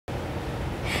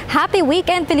Happy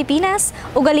weekend, Pilipinas!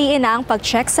 Ugaliin na ang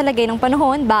pag-check sa lagay ng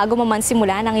panahon bago man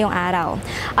simula ng iyong araw.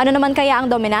 Ano naman kaya ang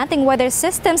dominating weather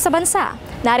system sa bansa?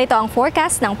 Narito ang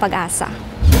forecast ng Pag-asa.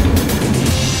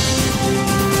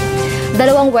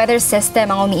 Dalawang weather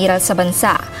system ang umiiral sa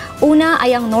bansa. Una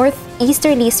ay ang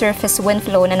northeasterly surface wind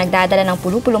flow na nagdadala ng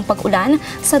pulupulong pag-ulan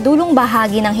sa dulong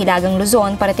bahagi ng Hilagang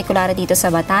Luzon, partikular dito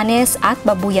sa Batanes at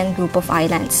Babuyan Group of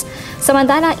Islands.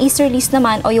 Samantala, easterlies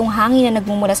naman o yung hangin na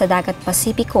nagmumula sa dagat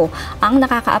Pasipiko ang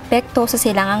nakakaapekto sa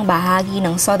silangang bahagi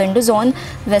ng Southern Luzon,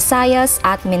 Visayas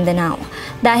at Mindanao.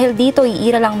 Dahil dito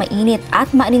iiral ang mainit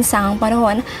at maalinsangang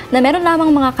panahon na meron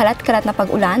lamang mga kalat-kalat na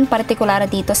pag-ulan, partikular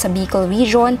dito sa Bicol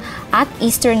Region at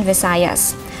Eastern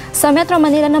Visayas. Sa Metro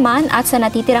Manila naman at sa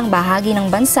natitirang bahagi ng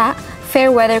bansa,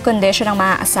 fair weather condition ang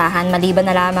maaasahan maliban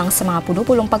na lamang sa mga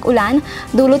pulupulong pag-ulan,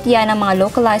 dulot yan ng mga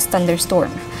localized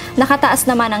thunderstorm. Nakataas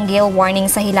naman ang gale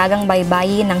warning sa hilagang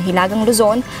baybayin ng Hilagang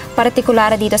Luzon,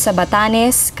 partikular dito sa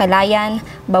Batanes, Calayan,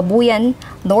 Babuyan,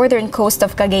 northern coast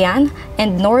of Cagayan,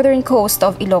 and northern coast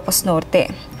of Ilocos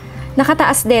Norte.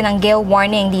 Nakataas din ang gale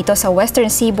warning dito sa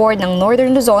western seaboard ng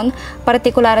Northern Luzon,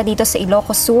 partikular dito sa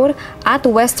Ilocos Sur at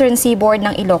western seaboard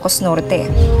ng Ilocos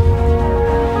Norte.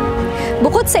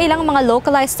 Bukod sa ilang mga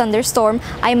localized thunderstorm,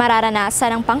 ay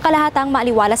mararanasan ang pangkalahatang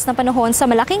maaliwalas na panahon sa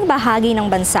malaking bahagi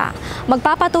ng bansa.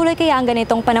 Magpapatuloy kaya ang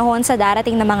ganitong panahon sa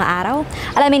darating na mga araw?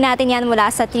 Alamin natin yan mula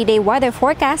sa 3-day weather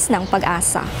forecast ng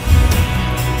Pag-asa.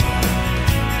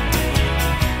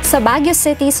 Sa Baguio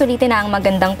City, sulitin na ang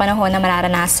magandang panahon na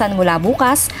mararanasan mula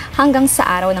bukas hanggang sa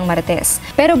araw ng Martes.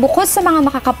 Pero bukod sa mga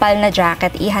makakapal na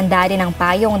jacket, ihanda din ang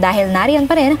payong dahil nariyan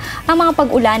pa rin ang mga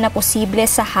pag-ulan na posible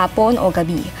sa hapon o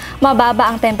gabi.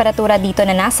 Mababa ang temperatura dito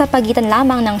na nasa pagitan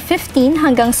lamang ng 15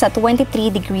 hanggang sa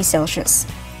 23 degrees Celsius.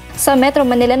 Sa Metro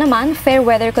Manila naman, fair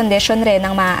weather condition rin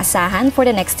ang maaasahan for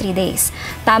the next 3 days.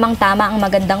 Tamang-tama ang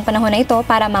magandang panahon na ito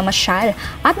para mamasyal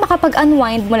at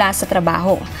makapag-unwind mula sa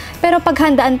trabaho. Pero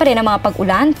paghandaan pa rin ang mga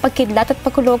pag-ulan, pagkidlat at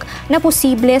pagkulog na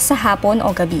posible sa hapon o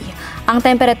gabi. Ang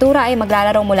temperatura ay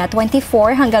maglalaro mula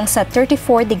 24 hanggang sa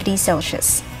 34 degrees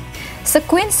Celsius. Sa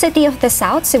Queen City of the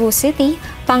South, Cebu City,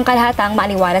 pangkalahatang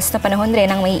maaliwalas na panahon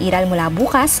rin ang maiiral mula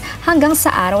bukas hanggang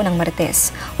sa araw ng Martes.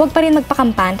 Huwag pa rin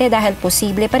magpakampante dahil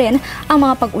posible pa rin ang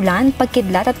mga pag-ulan,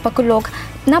 pagkidlat at pagkulog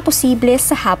na posible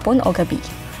sa hapon o gabi.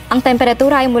 Ang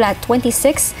temperatura ay mula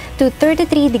 26 to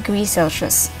 33 degrees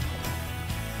Celsius.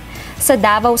 Sa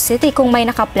Davao City, kung may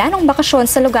nakaplanong bakasyon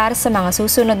sa lugar sa mga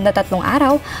susunod na 3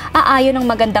 araw, aayon ng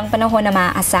magandang panahon na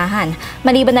maaasahan.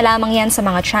 Maliban na lamang yan sa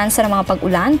mga tsansa ng mga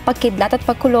pag-ulan, pagkidlat at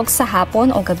pagkulog sa hapon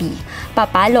o gabi.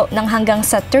 Papalo ng hanggang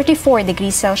sa 34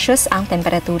 degrees Celsius ang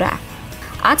temperatura.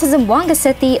 At sa Zamboanga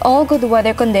City, all good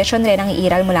weather condition rin ang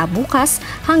iiral mula bukas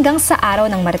hanggang sa araw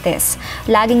ng Martes.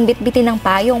 Laging bitbitin ng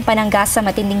payong panangga sa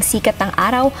matinding sikat ng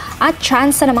araw at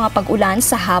tsansa ng mga pag-ulan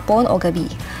sa hapon o gabi.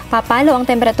 Papalo ang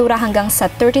temperatura hanggang sa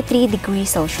 33 degrees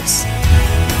Celsius.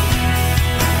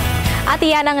 At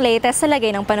iyan ang latest sa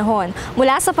lagay ng panahon.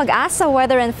 Mula sa Pag-asa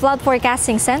Weather and Flood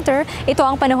Forecasting Center, ito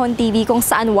ang Panahon TV kung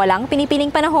saan walang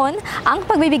pinipiling panahon ang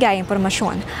pagbibigay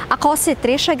impormasyon. Ako si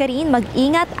Trisha Garin,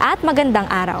 mag-ingat at magandang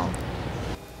araw.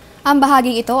 Ang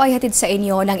bahaging ito ay hatid sa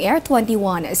inyo ng Air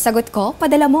 21. Sagot ko,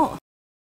 padala mo.